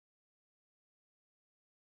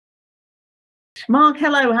much. Mark,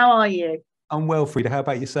 hello, how are you? I'm well, Frida. How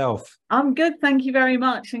about yourself? I'm good, thank you very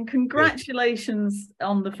much. And Good. congratulations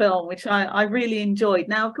on the film, which I really enjoyed.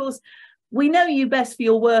 Now, of course, we know you best for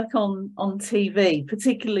your work on TV,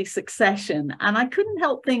 particularly Succession. And I couldn't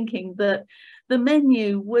help thinking that the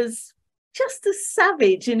menu was just as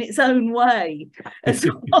savage in its own way as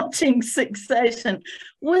watching Succession.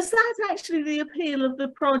 Was that actually the appeal of the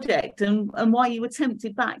project and why you were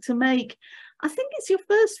tempted back to make, I think it's your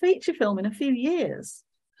first feature film in a few years?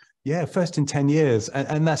 Yeah, first in 10 years.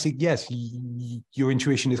 And that's it. Yes, your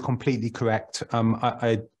intuition is completely correct.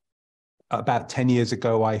 I about 10 years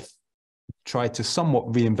ago, I tried to somewhat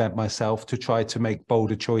reinvent myself, to try to make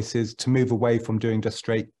bolder choices, to move away from doing just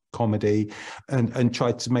straight comedy and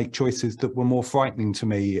tried to make choices that were more frightening to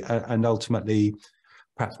me and ultimately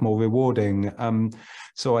perhaps more rewarding.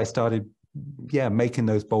 So I started, making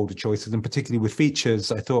those bolder choices, and particularly with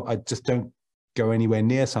features, I thought I just don't go anywhere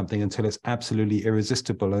near something until it's absolutely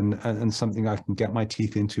irresistible and something I can get my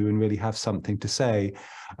teeth into and really have something to say.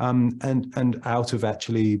 And out of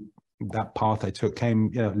actually that path I took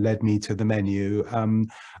led me to the menu. And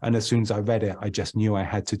as soon as I read it, I just knew I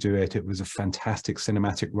had to do it. It was a fantastic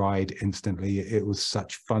cinematic ride instantly. It was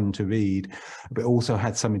such fun to read, but also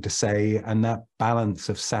had something to say. And that balance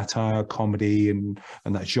of satire, comedy, and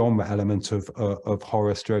that genre element of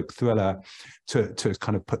horror stroke thriller to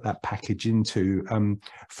kind of put that package into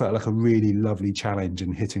felt like a really lovely challenge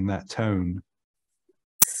in hitting that tone.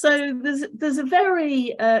 So there's a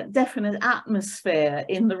very definite atmosphere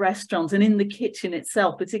in the restaurants and in the kitchen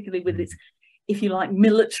itself, particularly with its, if you like,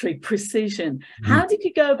 military precision. How did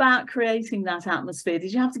you go about creating that atmosphere?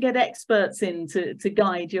 Did you have to get experts in to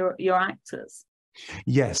guide your actors?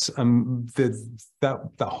 Yes, that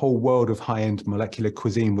whole world of high-end molecular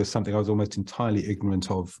cuisine was something I was almost entirely ignorant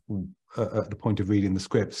of at the point of reading the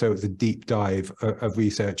script. So it was a deep dive of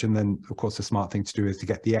research, and then of course the smart thing to do is to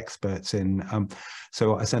get the experts in.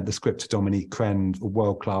 So I sent the script to Dominique Crenn, a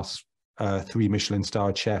world-class 3 Michelin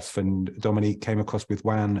starred chef, and Dominique came across with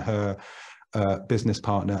Wan, her business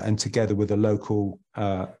partner, and together with a local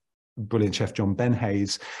brilliant chef, John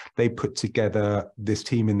Benhays, they put together this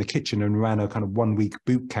team in the kitchen and ran a kind of 1-week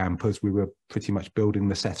boot camp as we were pretty much building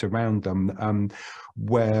the set around them,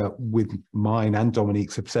 where with mine and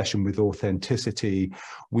Dominique's obsession with authenticity,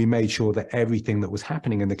 we made sure that everything that was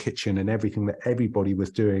happening in the kitchen and everything that everybody was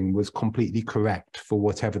doing was completely correct for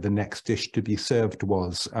whatever the next dish to be served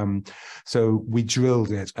was. So we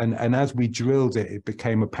drilled it, and as we drilled it, it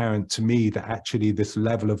became apparent to me that actually this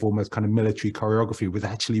level of almost kind of military choreography was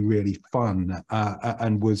actually really fun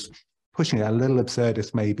and was pushing it a little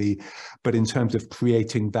absurdist maybe, but in terms of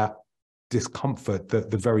creating that discomfort,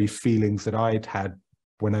 the very feelings that I'd had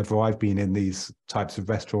whenever I've been in these types of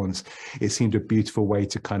restaurants, it seemed a beautiful way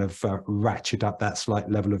to kind of ratchet up that slight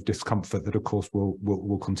level of discomfort that of course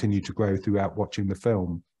will continue to grow throughout watching the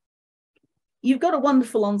film. You've got a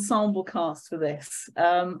wonderful ensemble cast for this,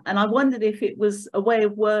 and I wondered if it was a way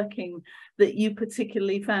of working that you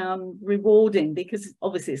particularly found rewarding, because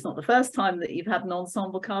obviously it's not the first time that you've had an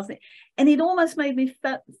ensemble cast, and it almost made me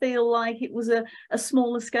feel like it was a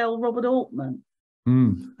smaller scale Robert Altman.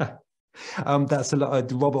 That's a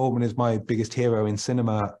lot. Robert Altman is my biggest hero in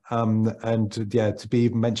cinema, and yeah, to be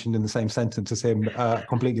even mentioned in the same sentence as him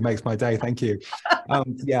completely makes my day. Thank you.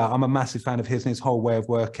 Yeah, I'm a massive fan of his and his whole way of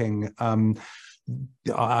working.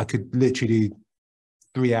 I could literally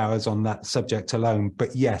 3 hours on that subject alone,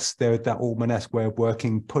 but yes, there that Altman-esque way of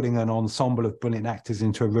working, putting an ensemble of brilliant actors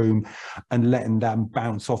into a room and letting them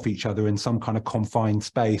bounce off each other in some kind of confined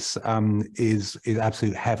space is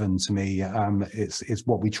absolute heaven to me. It's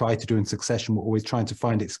what we try to do in Succession. We're always trying to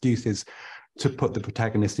find excuses to put the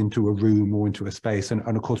protagonist into a room or into a space, and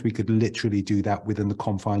of course we could literally do that within the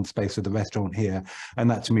confined space of the restaurant here,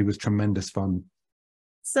 and that to me was tremendous fun.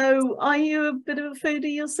 So are you a bit of a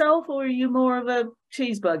foodie yourself, or are you more of a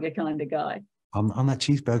cheeseburger kind of guy? I'm that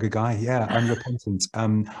cheeseburger guy, yeah, unrepentant.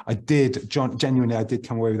 Genuinely, I did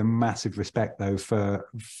come away with a massive respect though for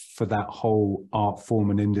that whole art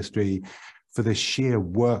form and industry, for the sheer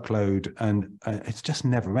workload, and it's just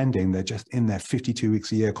never ending. They're just in there 52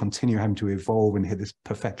 weeks a year, continue having to evolve and hit this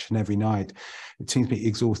perfection every night. It seems to be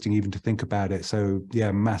exhausting even to think about it. So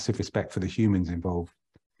yeah, massive respect for the humans involved.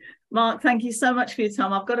 Mark, thank you so much for your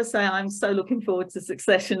time. I've got to say, I'm so looking forward to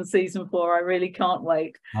Succession season 4. I really can't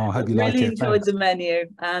wait. Oh, I hope you really like it. Enjoyed the menu,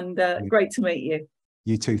 and great to meet you.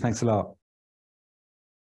 You too. Thanks a lot.